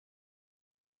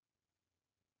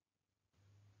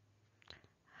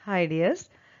Hi dears.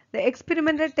 The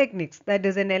experimental techniques, that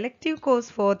is an elective course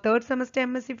for third semester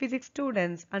MSc Physics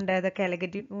students under the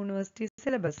Calicut University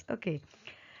syllabus. Okay.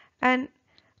 And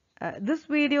this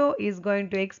video is going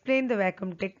to explain the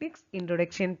vacuum techniques,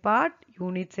 introduction part,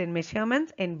 units and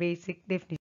measurements and basic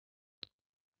definition.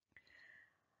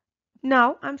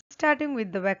 Now I'm starting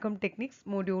with the vacuum techniques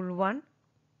module 1.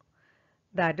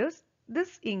 That is,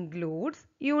 this includes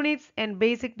units and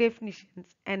basic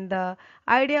definitions and the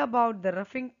idea about the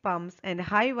roughing pumps and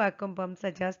high vacuum pumps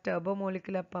such as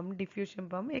turbomolecular pump, diffusion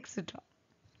pump, etc.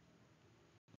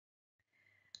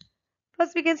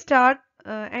 First we can start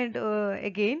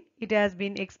again it has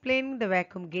been explained the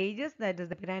vacuum gauges, that is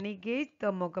the Pirani gauge,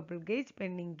 thermocouple gauge,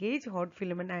 Penning gauge, hot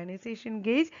filament ionization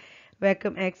gauge,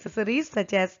 vacuum accessories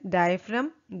such as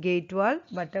diaphragm, gate valve,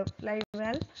 butterfly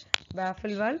valve,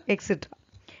 baffle valve, etc.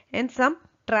 and some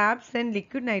traps and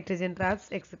liquid nitrogen traps,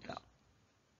 etc.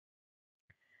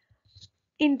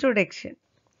 Introduction.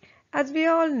 As we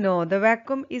all know, the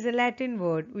vacuum is a Latin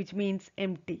word which means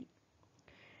empty.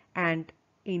 And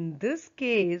in this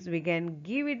case, we can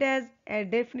give it as a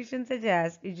definition such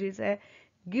as it is a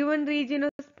given region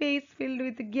of space filled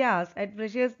with gas at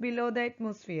pressures below the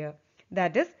atmosphere.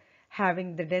 That is,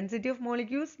 having the density of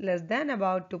molecules less than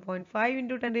about 2.5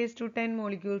 into 10 raised to 10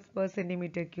 molecules per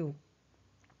centimeter cube.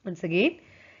 Once again,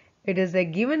 it is a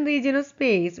given region of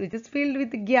space which is filled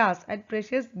with gas at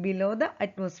pressures below the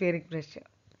atmospheric pressure.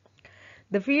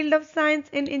 The field of science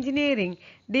and engineering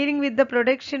dealing with the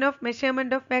production of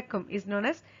measurement of vacuum is known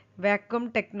as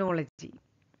vacuum technology.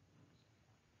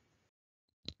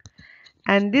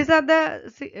 And these are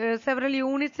the several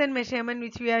units and measurement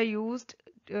which we are used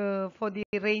for the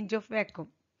range of vacuum.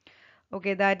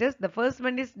 Okay, that is the first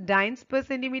one is dynes per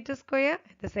centimeter square,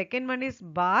 the second one is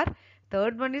bar,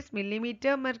 third one is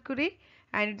millimeter mercury,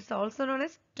 and it is also known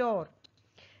as torr.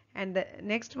 And the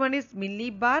next one is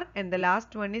millibar, and the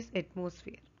last one is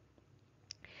atmosphere.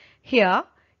 Here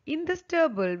in this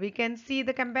table we can see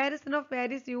the comparison of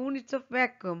various units of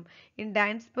vacuum in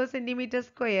dynes per centimeter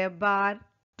square, bar,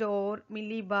 torr,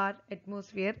 millibar,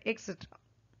 atmosphere, etc.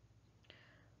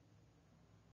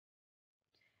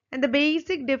 And the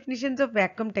basic definitions of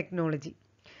vacuum technology.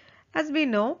 As we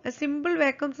know, a simple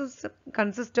vacuum system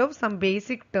consists of some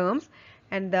basic terms,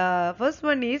 and the first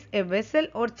one is a vessel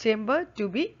or chamber to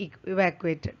be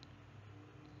evacuated.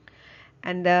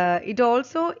 And it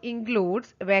also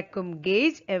includes a vacuum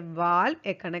gauge, a valve,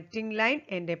 a connecting line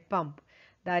and a pump.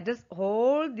 That is,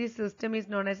 whole this system is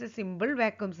known as a simple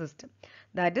vacuum system.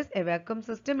 That is, a vacuum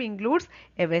system includes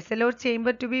a vessel or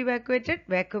chamber to be evacuated,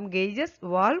 vacuum gauges,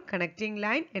 valve, connecting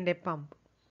line and a pump.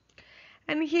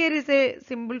 And here is a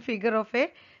simple figure of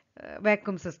a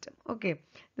vacuum system. Okay,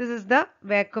 this is the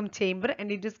vacuum chamber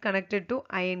and it is connected to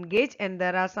iron gauge, and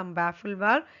there are some baffle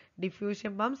valve,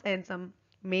 diffusion pumps and some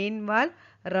main valve,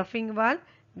 roughing valve,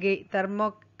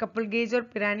 thermocouple gauge or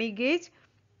Pirani gauge,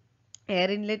 air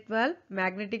inlet valve,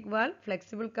 magnetic valve,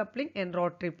 flexible coupling and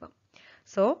rotary pump.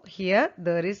 So here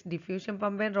there is diffusion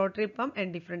pump and rotary pump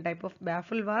and different type of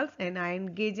baffle valves and iron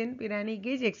gauge and Pirani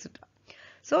gauge, etc.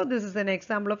 So this is an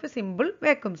example of a simple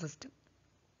vacuum system.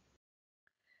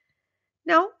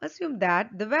 Now assume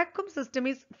that the vacuum system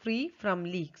is free from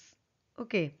leaks.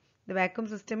 Okay, the vacuum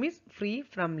system is free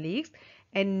from leaks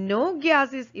and no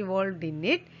gas is evolved in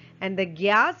it, and the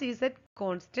gas is at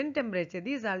constant temperature.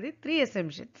 These are the three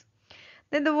assumptions.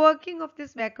 Then the working of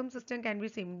this vacuum system can be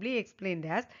simply explained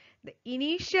as the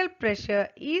initial pressure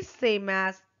is same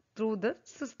as through the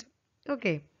system.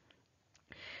 Okay.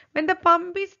 When the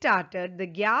pump is started, the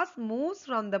gas moves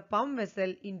from the pump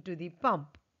vessel into the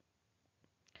pump,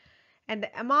 and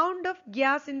the amount of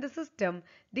gas in the system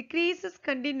decreases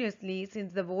continuously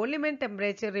since the volume and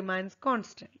temperature remains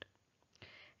constant.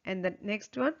 And the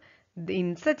next one,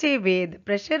 in such a way the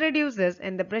pressure reduces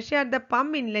and the pressure at the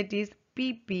pump inlet is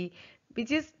PP,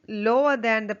 which is lower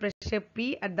than the pressure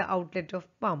P at the outlet of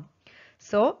pump.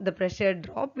 So the pressure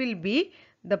drop will be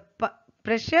the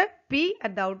pressure P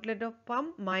at the outlet of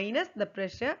pump minus the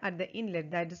pressure at the inlet,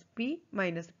 that is P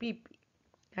minus PP.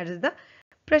 That is the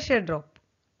pressure drop.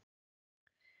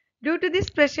 Due to this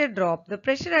pressure drop, the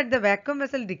pressure at the vacuum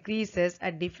vessel decreases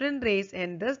at different rates,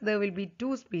 and thus there will be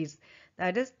two speeds,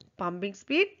 that is pumping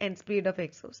speed and speed of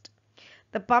exhaust.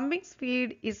 The pumping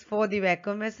speed is for the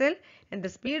vacuum vessel and the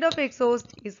speed of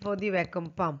exhaust is for the vacuum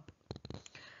pump.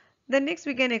 Then next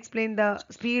we can explain the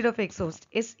speed of exhaust,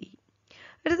 SE.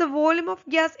 It is the volume of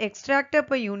gas extracted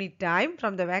per unit time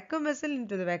from the vacuum vessel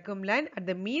into the vacuum line at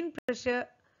the mean pressure,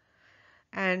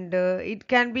 and it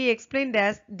can be explained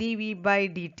as dV by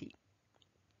dt.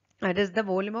 That is the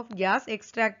volume of gas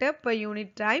extracted per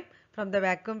unit time from the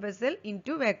vacuum vessel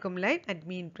into vacuum line at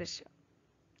mean pressure.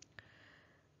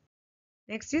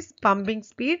 Next is pumping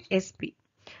speed SP.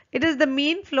 It is the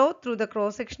mean flow through the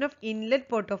cross section of inlet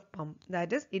port of pump.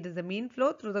 That is, it is the mean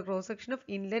flow through the cross section of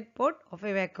inlet port of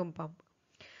a vacuum pump.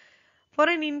 For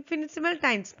an infinitesimal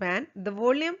time span, the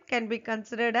volume can be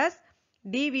considered as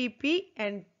dVp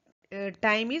and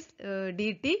time is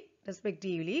dt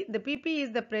respectively. The pp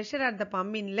is the pressure at the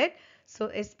pump inlet.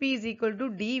 So SP is equal to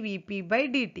dVp by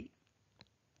dt.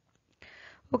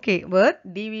 Okay, where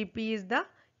dVp is the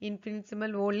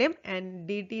infinitesimal volume and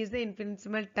dt is the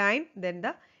infinitesimal time, then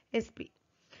the SP.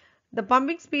 The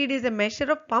pumping speed is a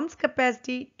measure of pump's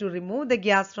capacity to remove the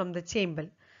gas from the chamber.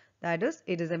 That is,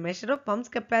 it is a measure of pump's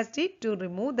capacity to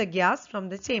remove the gas from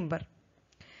the chamber.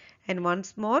 And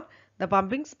once more, the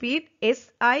pumping speed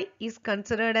SI is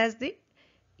considered as the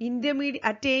intermediate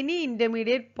at any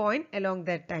intermediate point along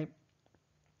that time.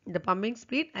 The pumping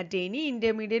speed at any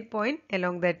intermediate point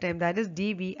along that time, that is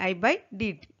dVi by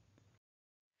dt.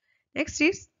 Next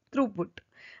is throughput.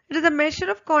 It is a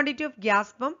measure of quantity of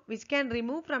gas pump which can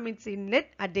remove from its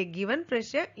inlet at a given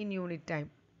pressure in unit time.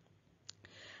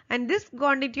 And this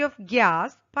quantity of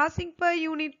gas passing per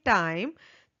unit time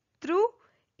through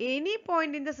any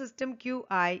point in the system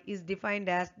Qi is defined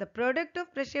as the product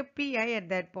of pressure Pi at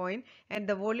that point and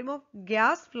the volume of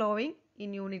gas flowing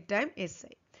in unit time Si.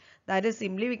 That is,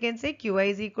 simply we can say Qi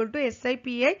is equal to Si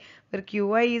Pi, where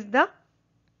Qi is the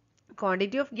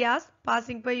quantity of gas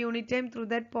passing per unit time through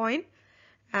that point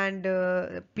and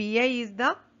Pi is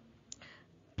the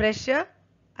pressure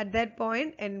at that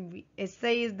point and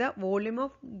Si is the volume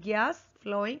of gas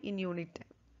flowing in unit time.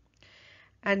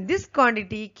 And this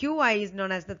quantity Qi is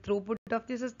known as the throughput of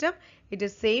the system. It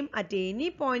is same at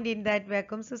any point in that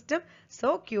vacuum system.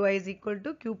 So Qi is equal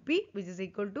to Qp, which is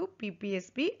equal to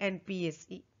PPSP and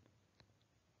PSE.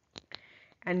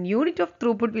 And unit of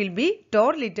throughput will be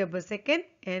torr liter per second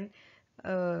and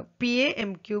PA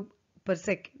m cube per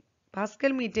second,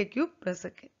 Pascal meter cube per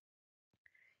second.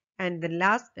 And the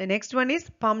next one is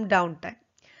pump down time.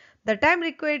 The time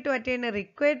required to attain a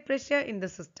required pressure in the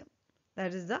system.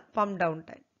 That is the pump down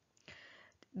time.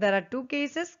 There are two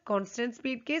cases, constant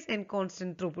speed case and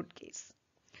constant throughput case.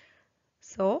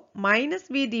 So minus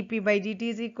V dP by dt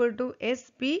is equal to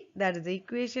SP, that is the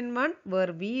equation 1,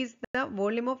 where V is the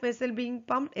volume of vessel being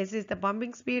pumped, S is the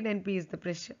pumping speed and P is the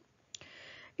pressure.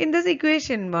 In this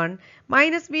equation 1,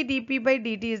 minus V dP by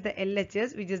dt is the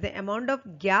LHS, which is the amount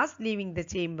of gas leaving the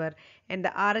chamber, and the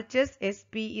RHS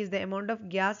SP is the amount of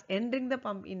gas entering the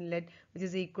pump inlet, which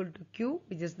is equal to Q,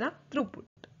 which is the throughput.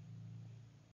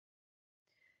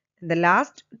 And the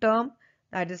last term,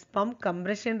 that is pump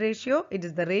compression ratio. It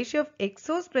is the ratio of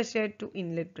exhaust pressure to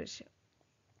inlet pressure.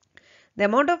 The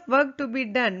amount of work to be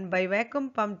done by vacuum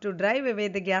pump to drive away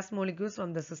the gas molecules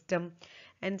from the system,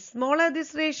 and smaller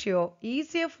this ratio,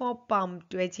 easier for pump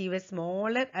to achieve a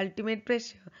smaller ultimate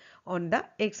pressure on the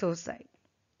exhaust side.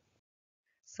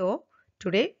 So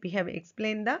today we have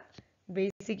explained the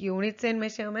basic units and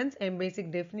measurements and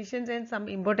basic definitions and some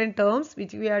important terms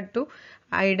which we had to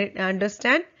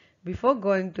understand before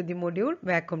going to the module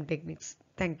vacuum techniques.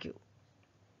 Thank you.